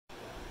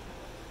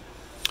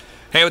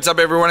Hey, what's up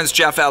everyone? It's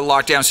Jeff at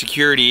Lockdown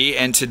Security,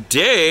 and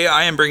today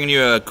I am bringing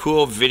you a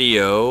cool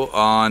video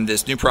on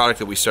this new product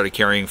that we started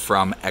carrying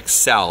from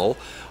Accele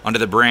under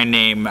the brand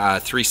name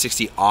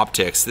 360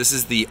 Optics. This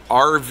is the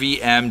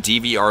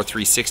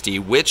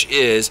RVMDVR360, which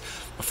is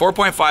a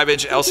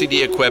 4.5-inch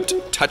LCD-equipped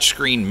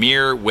touchscreen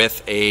mirror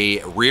with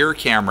a rear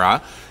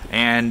camera,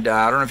 and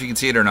I don't know if you can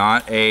see it or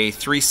not, a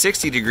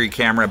 360-degree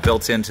camera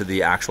built into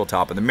the actual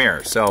top of the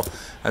mirror. So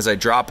as I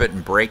drop it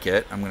and break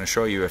it, I'm going to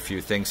show you a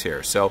few things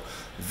here. So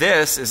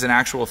this is an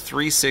actual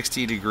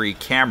 360-degree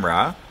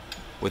camera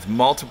with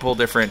multiple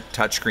different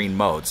touchscreen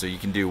modes. So you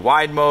can do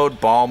wide mode,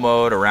 ball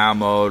mode, around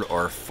mode,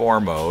 or 4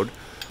 mode.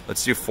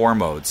 Let's do 4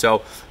 mode.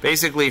 So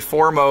basically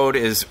 4 mode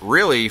is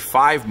really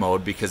 5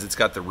 mode because it's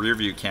got the rear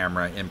view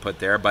camera input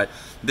there, but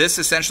this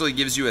essentially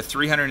gives you a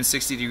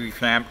 360-degree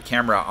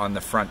camera on the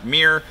front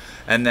mirror,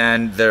 and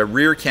then the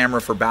rear camera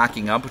for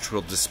backing up, which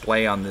will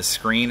display on this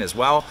screen as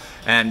well,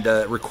 and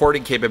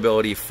recording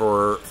capability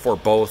for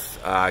both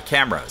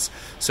cameras.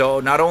 So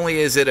not only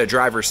is it a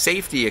driver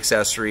safety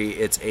accessory,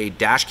 it's a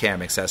dash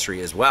cam accessory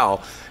as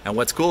well. And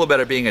what's cool about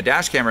it being a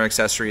dash camera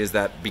accessory is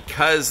that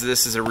because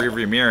this is a rear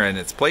view mirror and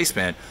its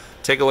placement,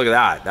 take a look at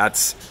that.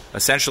 That's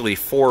essentially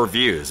 4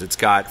 views. It's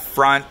got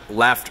front,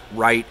 left,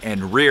 right,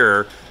 and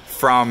rear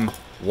from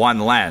one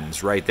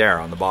lens right there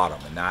on the bottom.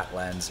 And that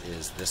lens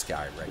is this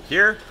guy right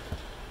here.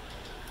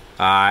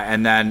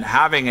 And then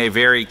having a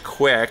very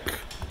quick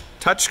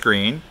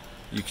touchscreen,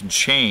 you can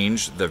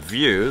change the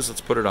views.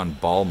 Let's put it on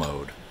ball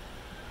mode.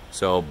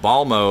 So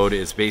ball mode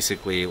is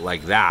basically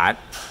like that.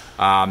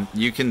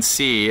 You can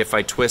see if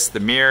I twist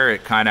the mirror,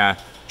 it kind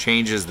of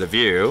changes the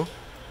view,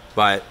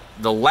 but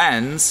the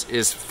lens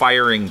is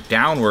firing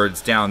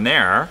downwards down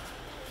there,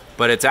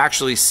 but it's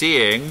actually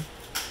seeing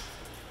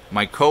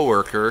my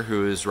coworker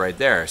who is right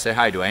there. Say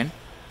hi, Dwayne.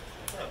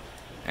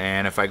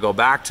 And if I go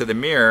back to the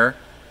mirror,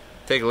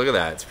 take a look at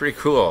that. It's pretty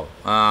cool.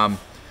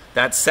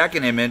 That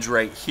second image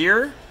right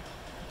here,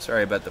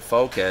 sorry about the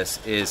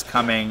focus, is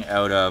coming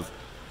out of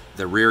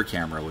the rear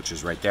camera, which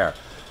is right there.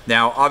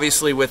 Now,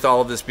 obviously, with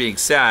all of this being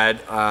said,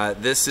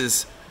 this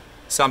is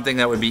something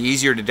that would be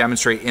easier to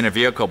demonstrate in a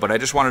vehicle, but I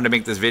just wanted to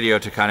make this video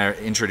to kind of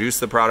introduce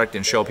the product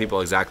and show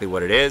people exactly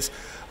what it is.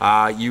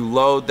 You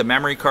load the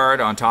memory card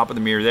on top of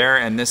the mirror there,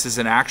 and this is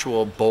an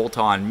actual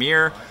bolt-on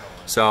mirror.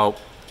 So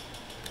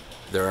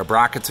there are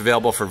brackets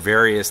available for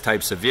various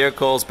types of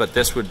vehicles, but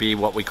this would be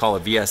what we call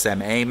a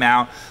VSMA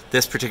mount.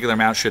 This particular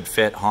mount should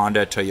fit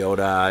Honda,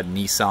 Toyota,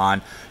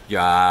 Nissan,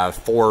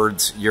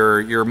 Fords.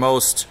 Your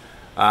most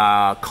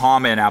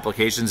common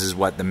applications is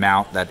what the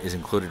mount that is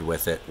included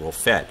with it will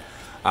fit.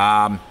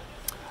 I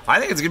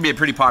think it's going to be a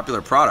pretty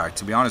popular product,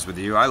 to be honest with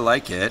you. I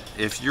like it.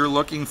 If you're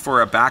looking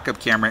for a backup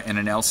camera in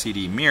an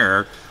LCD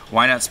mirror,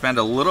 why not spend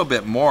a little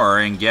bit more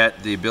and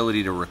get the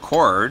ability to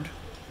record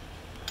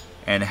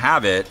and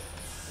have it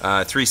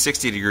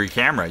 360-degree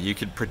camera. You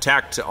could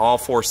protect all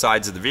 4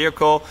 sides of the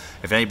vehicle.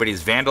 If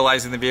anybody's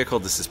vandalizing the vehicle,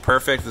 this is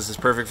perfect. This is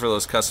perfect for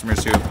those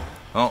customers who,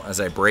 oh,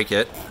 as I break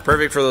it,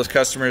 perfect for those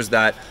customers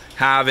that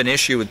have an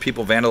issue with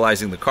people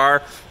vandalizing the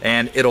car,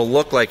 and it'll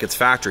look like it's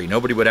factory.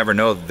 Nobody would ever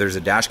know that there's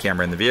a dash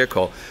camera in the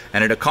vehicle,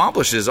 and it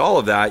accomplishes all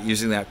of that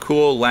using that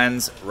cool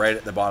lens right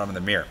at the bottom of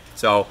the mirror.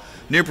 So,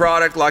 new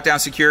product, Lockdown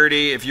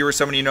Security. If you or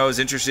somebody you know is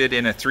interested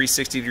in a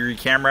 360-degree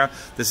camera,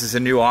 this is a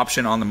new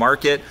option on the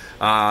market.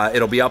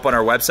 It'll be up on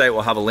our website.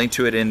 We'll have a link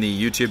to it in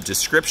the YouTube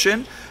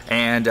description.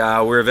 And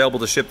we're available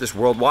to ship this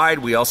worldwide.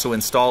 We also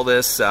install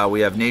this.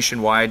 We have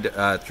nationwide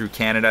through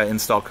Canada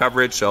install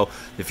coverage. So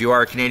if you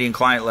are a Canadian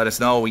client, let us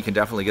know. We can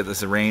definitely get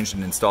this arranged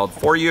and installed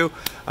for you.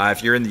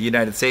 If you're in the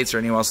United States or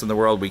anywhere else in the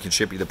world, we can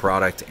ship you the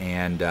product,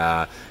 and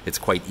it's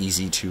quite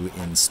easy to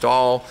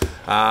install.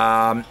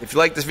 If you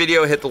like this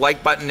video, hit the like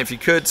button. If you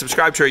could,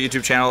 subscribe to our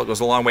YouTube channel. It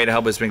goes a long way to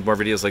help us make more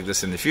videos like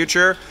this in the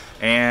future.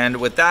 And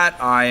with that,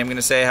 I am going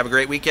to say have a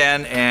great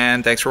weekend,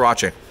 and thanks for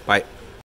watching. Bye.